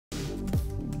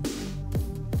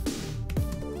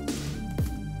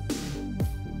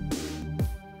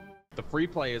free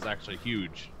play is actually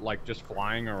huge. Like just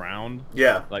flying around.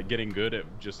 Yeah. Like getting good at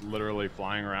just literally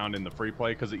flying around in the free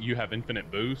play because you have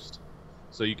infinite boost,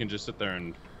 so you can just sit there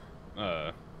and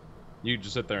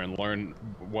learn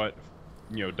what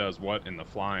does what in the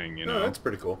flying. You know. Oh, that's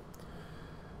pretty cool.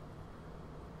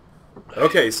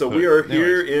 Okay, so we are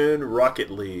here in Rocket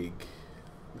League.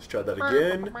 Let's try that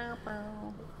again.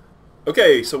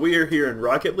 Okay, so we are here in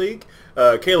Rocket League.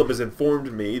 Caleb has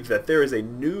informed me that there is a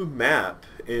new map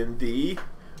in the,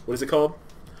 what is it called?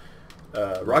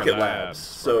 Rocket Labs.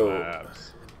 So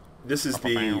this is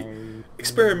the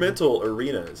experimental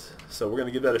arenas. So we're going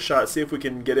to give that a shot, see if we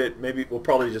can get it. Maybe we'll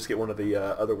probably just get one of the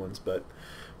other ones, but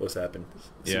what's happened?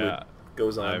 Yeah, what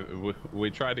goes on. We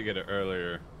tried to get it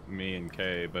earlier, me and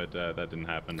Kay, but that didn't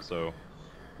happen. So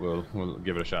we'll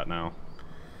give it a shot now.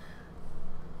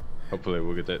 Hopefully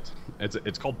we'll get it.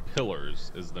 It's called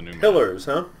Pillars. Is the new Pillars,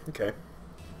 map. Huh? Okay.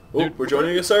 Oh, dude, we're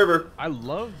joining a server. I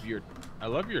love your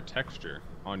texture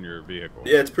on your vehicle.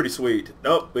 Yeah, it's pretty sweet.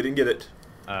 Nope, we didn't get it.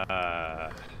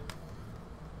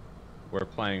 We're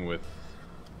playing with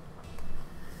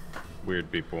weird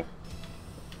people.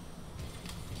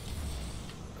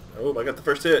 Oh, I got the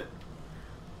first hit.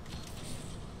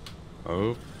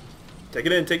 Oh. Take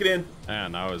it in, take it in.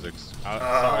 And sorry,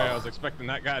 I was expecting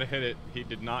that guy to hit it. He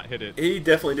did not hit it. He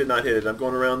definitely did not hit it. I'm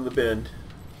going around the bend.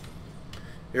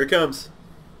 Here it comes.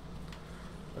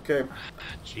 Okay.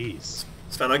 Jeez.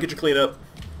 It's fine. I'll get you clean up.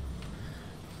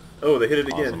 Oh, they hit it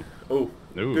again. Awesome. Oh,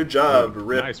 Ooh, good job, ooh,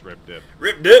 Rip. Nice rip dip.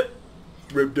 Rip dip.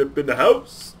 Rip dip in the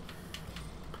house.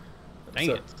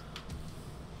 Dang it.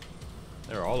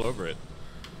 They're all over it.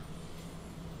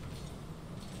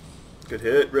 Good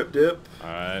hit, Rip Dip.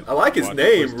 Alright. I like his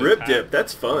name, Rip Dip.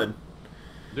 That's fun.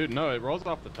 Dude, no, it rolls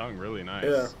off the tongue really nice.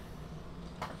 Yeah.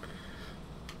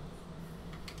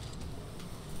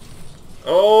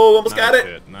 Oh, almost got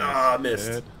it. Nice Missed.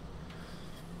 hit.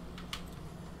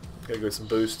 Gotta go with some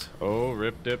boost. Oh,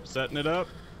 Rip Dip setting it up.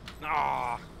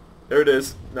 Ah. There it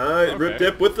is. Nice. Okay. Rip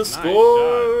Dip with the Nice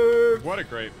score. shot. What a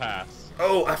great pass.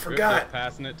 Oh, I forgot. Rip Dip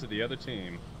passing it to the other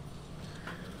team.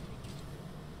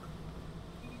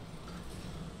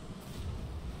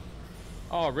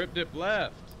 Oh, Rip Dip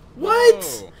left. What?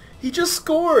 Whoa. He just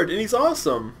scored, and he's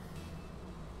awesome.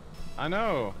 I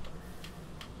know.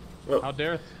 Well, How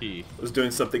dare he? I was doing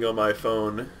something on my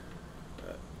phone.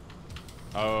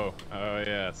 Oh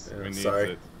yes. Yeah, we need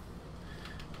sorry. it.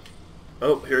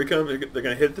 Oh, here he comes. They're going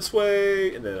to hit it this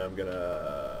way, and then I'm going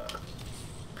to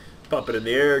pump it in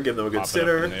the air, give them a good Pop it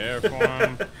center. up in the air for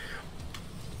him.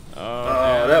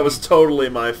 Oh, that was totally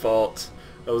my fault.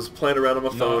 I was playing around on my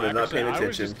phone and not paying attention. I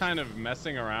was just kind of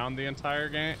messing around the entire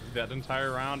game, that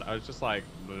entire round. I was just like,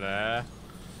 bleh.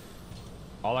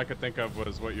 All I could think of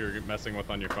was what you're messing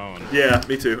with on your phone. Yeah,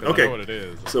 me too. Okay. I know what it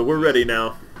is. So we're ready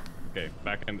now. Okay,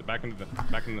 back in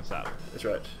the saddle. That's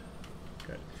right.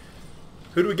 Okay.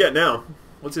 Who do we get now?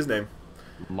 What's his name?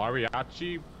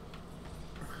 Mariachi,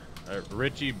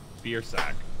 Richie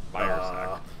Biersack.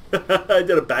 I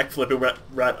did a backflip and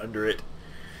right under it.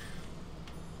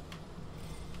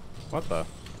 What the?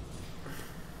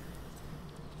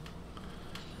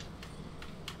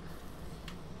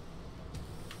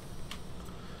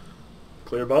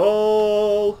 Clear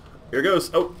ball. Here it goes.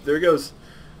 Oh, there it goes.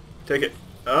 Take it.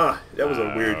 That was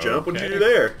a weird jump. What did you do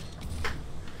there?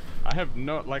 I have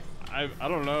no, I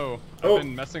don't know. I've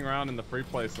been messing around in the free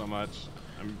play so much.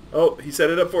 Oh, he set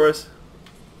it up for us.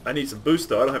 I need some boost,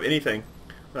 though. I don't have anything.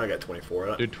 I got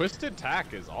 24. Dude, Twisted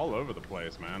Tack is all over the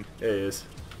place, man. It is.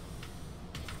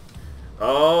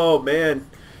 Oh, man.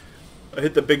 I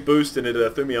hit the big boost and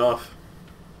it threw me off.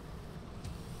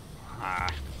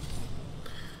 Ah.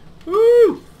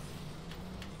 Woo!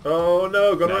 Oh,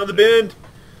 no. Going around the bend.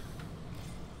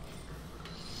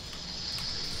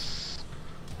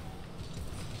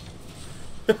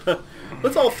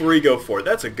 Let's all three go for it.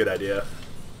 That's a good idea.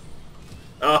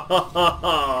 Oh,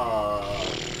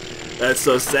 that's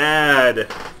so sad.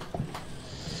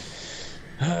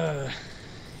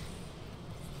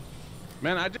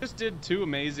 Man, I just did 2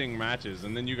 amazing matches,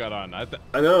 and then you got on. I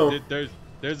know.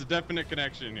 There's a definite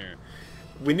connection here.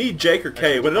 We need Jake or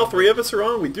Kay. When all 3 of us are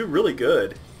on, we do really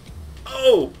good.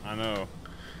 Oh! I know.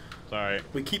 Sorry.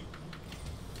 We keep...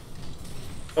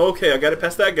 Okay, I got it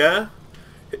past that guy.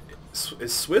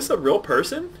 Is Swiss a real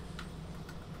person?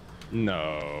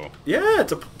 No. Yeah,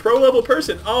 it's a pro-level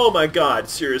person. Oh my god,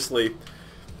 seriously.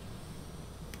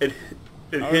 It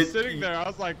I was sitting there, I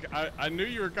was like, I knew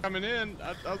you were coming in.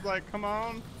 I was like, come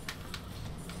on.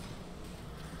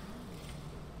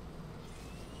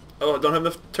 Oh, I don't have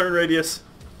enough turn radius.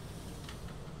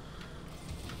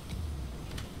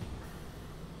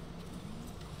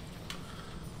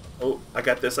 Oh, I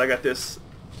got this. I got this.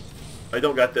 I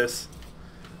don't got this.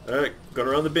 Alright, going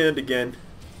around the bend again.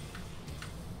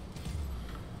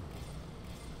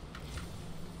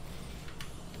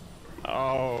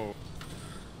 Oh.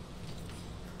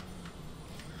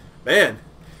 Man.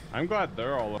 I'm glad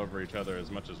they're all over each other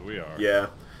as much as we are. Yeah.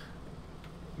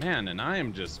 Man, and I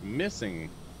am just missing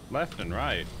left and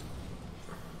right.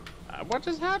 What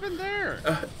just happened there?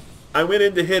 I went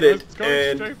in to hit it, going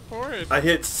and straight for it. I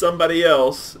hit somebody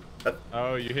else.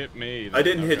 Oh, you hit me. I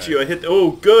didn't hit Okay. you. I hit...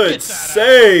 Oh, good. Get that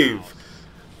Save! out of the house.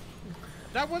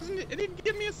 That wasn't... It didn't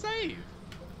give me a save.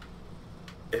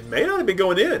 It may not have been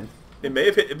going in. It may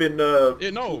have been...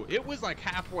 No, it was like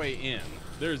halfway in.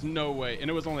 There's no way. And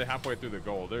it was only halfway through the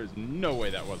goal. There's no way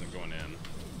that wasn't going in.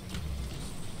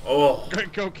 Oh.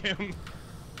 Go, Kim.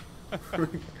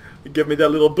 Give me that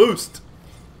little boost.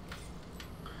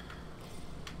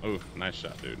 Oh, nice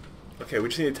shot, dude. Okay, we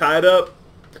just need to tie it up.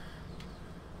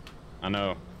 I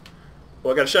know.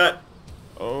 Oh, I got a shot.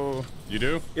 Oh, you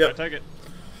do? Yep. I take it.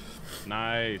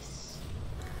 Nice.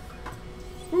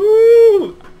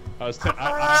 Woo! I totally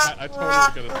could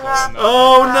have stolen that.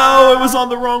 Oh no, it was on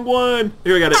the wrong one.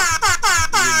 Here, I got it.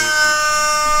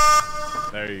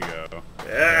 There you go.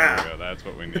 Yeah. There you go. That's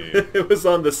what we need. It was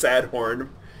on the sad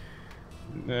horn.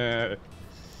 Nah.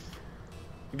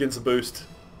 Getting some boost.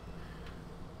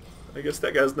 I guess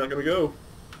that guy's not gonna go.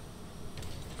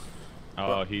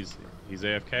 Oh, he's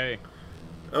AFK.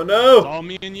 Oh no! It's all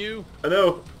me and you. I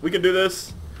know. We can do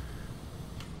this.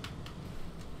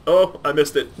 Oh, I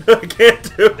missed it. I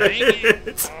can't do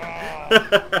it.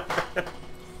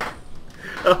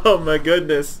 Oh my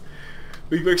goodness.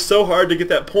 We worked so hard to get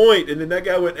that point, and then that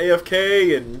guy went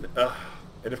AFK, and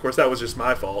of course that was just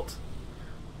my fault.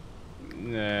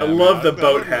 Nah, I love the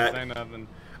boat hat.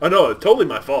 Oh no, totally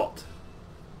my fault.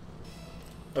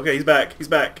 Okay, he's back. He's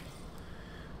back.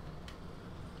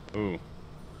 Ooh.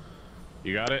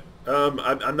 You got it?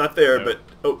 I'm not there, Nope.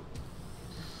 but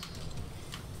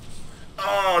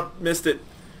oh, missed it.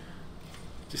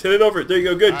 Just hit it over. There you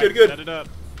go. Good, good, good. Set it up.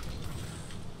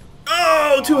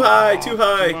 Oh, too high, too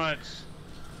high. Too much.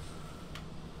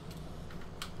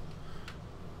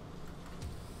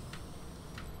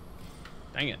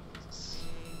 Dang it.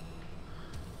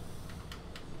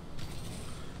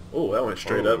 Oh, that went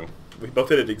straight Oh. up. We both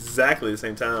hit it exactly the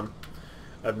same time.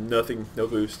 I have nothing, no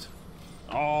boost.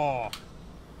 Oh.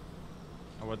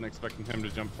 I wasn't expecting him to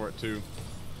jump for it too.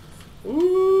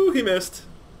 Ooh, he missed.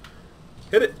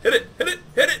 Hit it, hit it, hit it,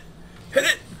 hit it, hit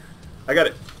it. I got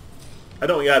it. I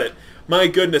don't got it. My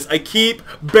goodness, I keep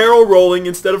barrel rolling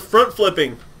instead of front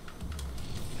flipping.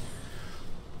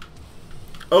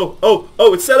 Oh, oh,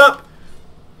 oh, it's set up.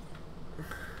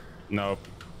 Nope.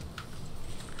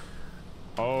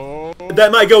 Oh.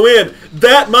 That might go in.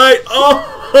 That might.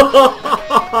 Oh.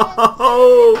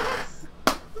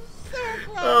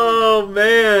 Oh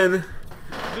man.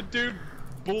 The dude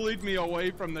bullied me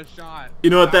away from the shot. You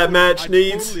know what that match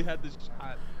needs? I totally had the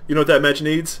shot. You know what that match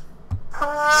needs?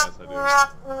 Yes,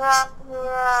 I do.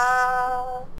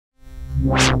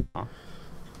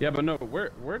 Yeah, but no.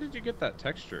 Where did you get that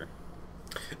texture?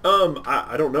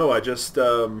 I don't know. I just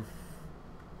I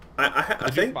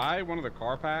Did think you buy one of the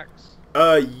car packs?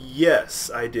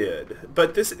 Yes, I did.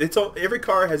 But it's all, every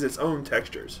car has its own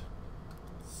textures.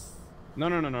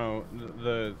 No.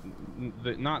 The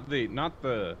not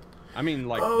the. I mean,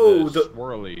 like Oh, the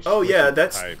swirly. Oh yeah,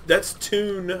 type. that's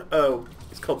Tune.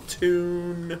 It's called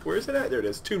Tune. Where is it at? There it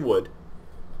is. Tunewood.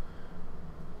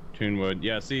 Tunewood.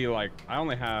 Yeah. See, like I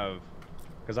only have,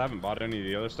 because I haven't bought any of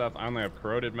the other stuff. I only have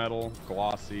corroded metal,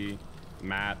 glossy,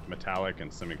 matte, metallic,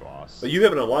 and semi-gloss. But you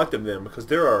haven't unlocked them then, because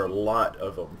there are a lot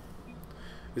of them.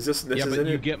 Is this? Yeah, is but in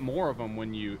you it? get more of them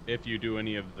when if you do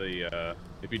any of the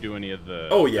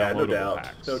Oh yeah, no downloadable doubt,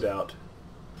 packs. no doubt.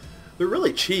 They're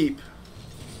really cheap.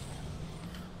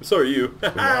 So are you.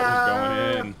 That was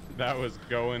going in. That was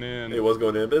going in. It was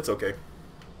going in, but it's okay.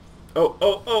 Oh,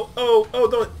 oh, oh, oh,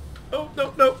 oh, don't. Oh,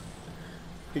 no, no.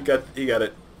 He got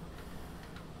it.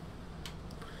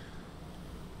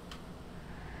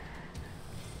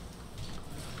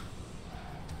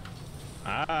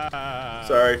 Ah.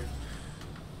 Sorry.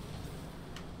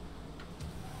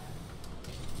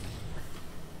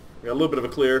 Got a little bit of a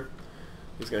clear.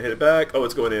 He's going to hit it back. Oh,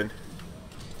 it's going in.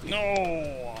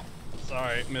 No.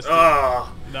 Sorry, missed it.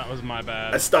 Ah! That was my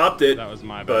bad. I stopped it. That was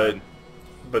my bad.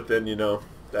 But then, you know,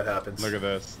 that happens. Look at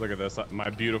this. Look at this. My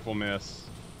beautiful miss.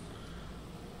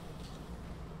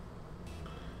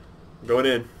 Going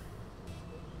in.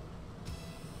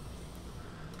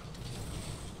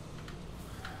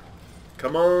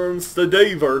 Come on,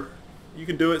 Sadaver. You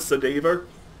can do it, Sadaver.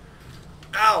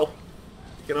 Ow!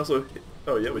 You can also hit.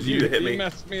 Oh, yeah, it was you that hit me. You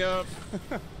messed me up.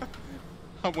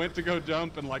 I went to go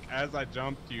jump, and like as I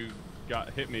jumped, you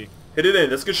hit me. Hit it in.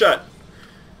 That's a good shot.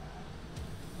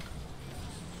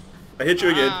 I hit you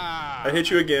again. Ah. I hit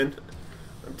you again.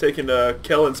 I'm taking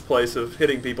Kellen's place of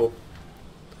hitting people.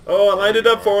 Oh, I lined it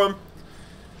up for him.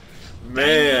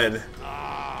 Man.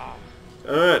 Ah.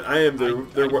 All right, I am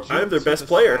their best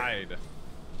player. Side.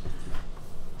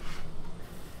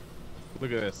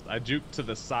 Look at this. I juked to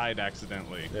the side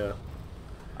accidentally. Yeah.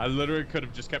 I literally could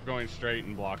have just kept going straight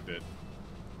and blocked it.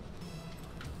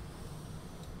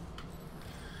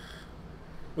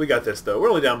 We got this, though. We're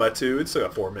only down by 2. It's still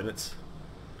got 4 minutes.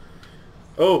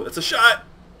 Oh, that's a shot!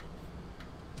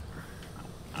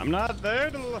 I'm not there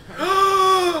to...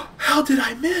 How did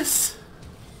I miss?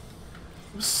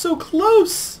 It was so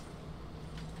close!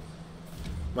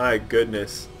 My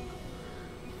goodness.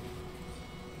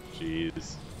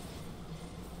 Jeez.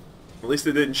 At least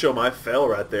it didn't show my fail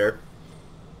right there.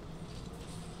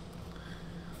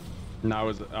 And I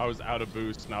was out of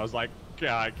boost, and I was like,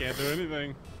 yeah, I can't do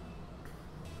anything.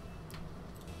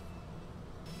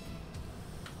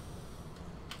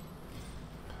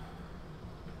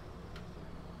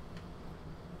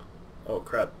 Oh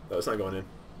crap! Oh, it's not going in.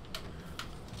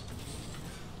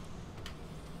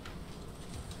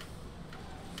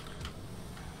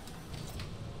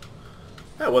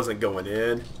 That wasn't going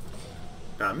in.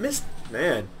 I missed,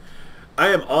 man. I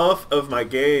am off of my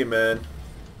game, man.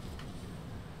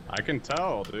 I can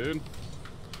tell, dude.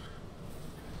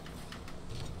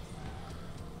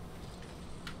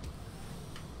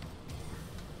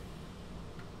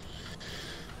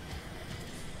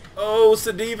 Oh,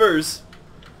 Sedivers.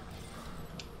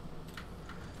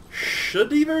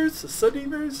 Shadivers?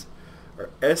 Sedivers? Or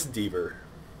S-Deaver?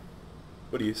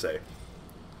 What do you say?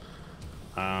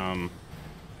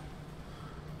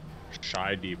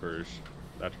 Shy Deepers.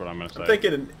 That's what I'm gonna say. I'm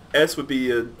thinking an S would be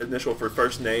an initial for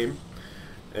first name,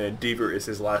 and Deaver is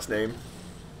his last name.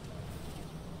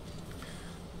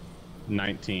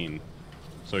 19.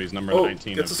 So he's number Oh,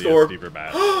 19 of gets the a score. S-Deaver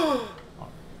batch.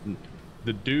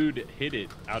 The dude hit it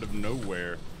out of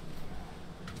nowhere.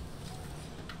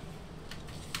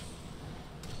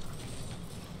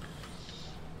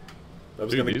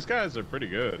 Dude, these guys are pretty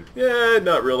good. Yeah,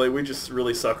 not really. We just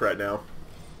really suck right now.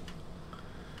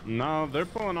 No, they're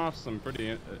pulling off some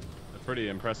pretty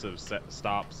impressive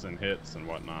stops and hits and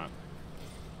whatnot.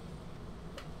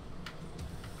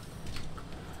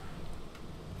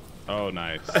 Oh,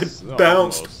 nice. I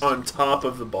bounced on top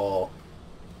of the ball.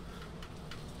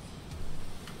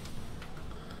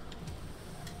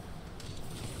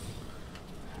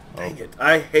 Dang it.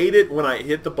 I hate it when I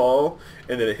hit the ball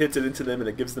and then it hits it into them and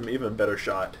it gives them even better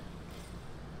shot.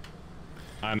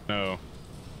 I know.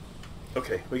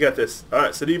 Okay, we got this.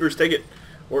 Alright, Sedivers, take it.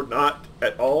 Or not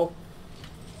at all.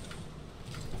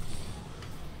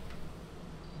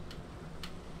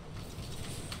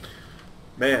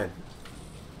 Man,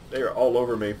 they are all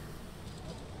over me.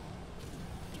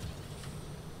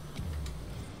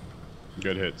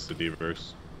 Good hits, the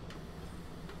Devers.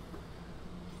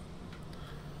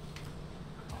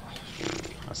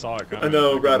 I saw it coming. I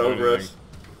know, right over us.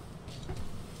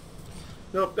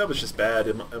 Nope, that was just bad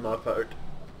in my part.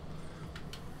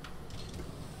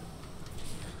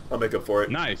 I'll make up for it.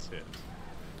 Nice hit.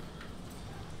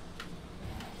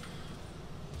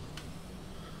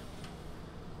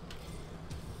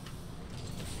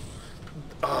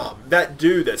 Oh, that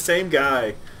dude, that same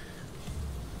guy.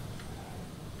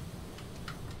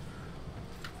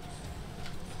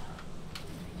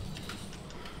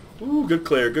 Ooh, good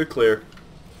clear, good clear.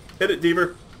 Hit it,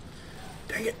 Deaver.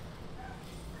 Dang it.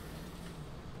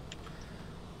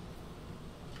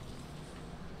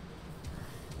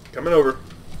 Coming over.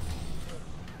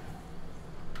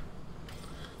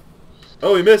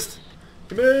 Oh, he missed.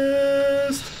 He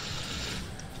missed.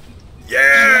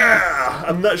 Yeah!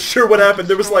 I'm not sure what happened.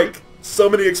 There was like so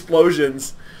many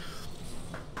explosions.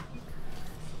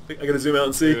 I gotta zoom out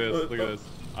and see. Look at this. Look at this.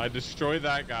 I destroyed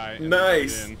that guy. And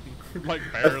nice. in, like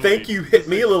barely. I think you hit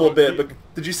me a little bit, but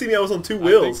did you see me? I was on 2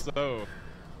 wheels. I think so.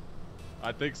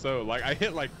 I think so. Like I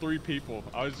hit like 3 people.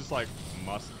 I was just like,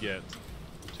 must get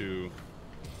to.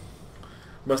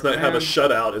 Must not have a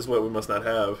shutout is what we must not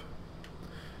have.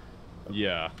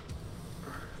 Yeah.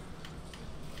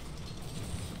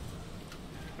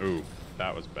 Ooh,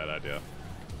 that was a bad idea.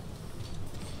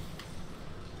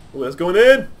 Oh, that's going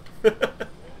in.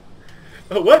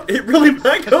 Oh, what? It really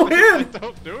might go in.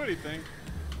 Don't do anything.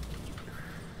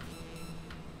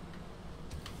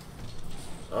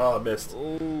 Oh, I missed.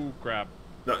 Oh, crap.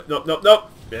 No, no, no, no.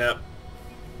 Yeah.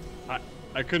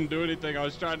 I couldn't do anything. I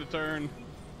was trying to turn.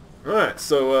 All right,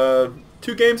 so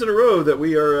 2 games in a row that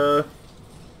we are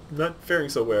not faring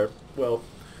so well.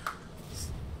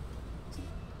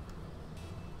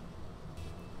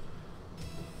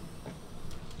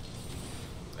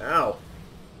 Ow.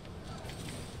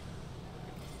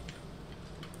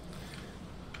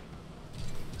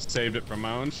 Saved it from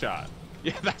my own shot.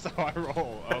 Yeah, that's how I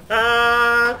roll.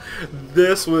 Oh.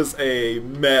 This was a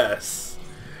mess.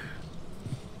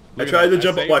 I tried to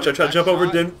jump. Watch! I tried to jump over.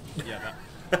 Didn't. Yeah.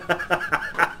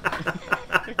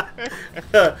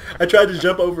 I tried to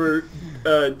jump over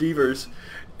Devers,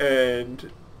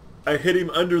 and I hit him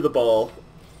under the ball.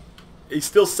 He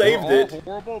still saved They're it. all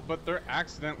horrible, but they're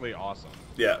accidentally awesome.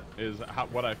 Yeah. Is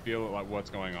what I feel like what's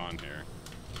going on here.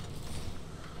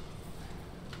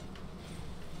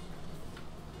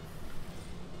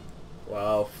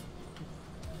 Wow.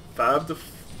 5 to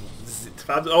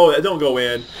 5. Oh, it don't go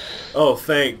in. Oh,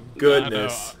 thank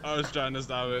goodness. I was trying to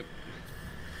stop it.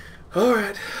 All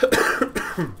right.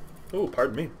 Oh,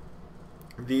 pardon me.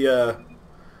 The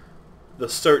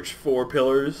search for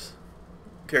pillars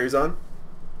carries on.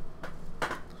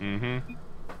 Mm-hmm.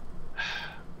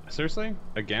 Seriously?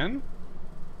 Again?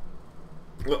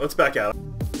 Let's back out.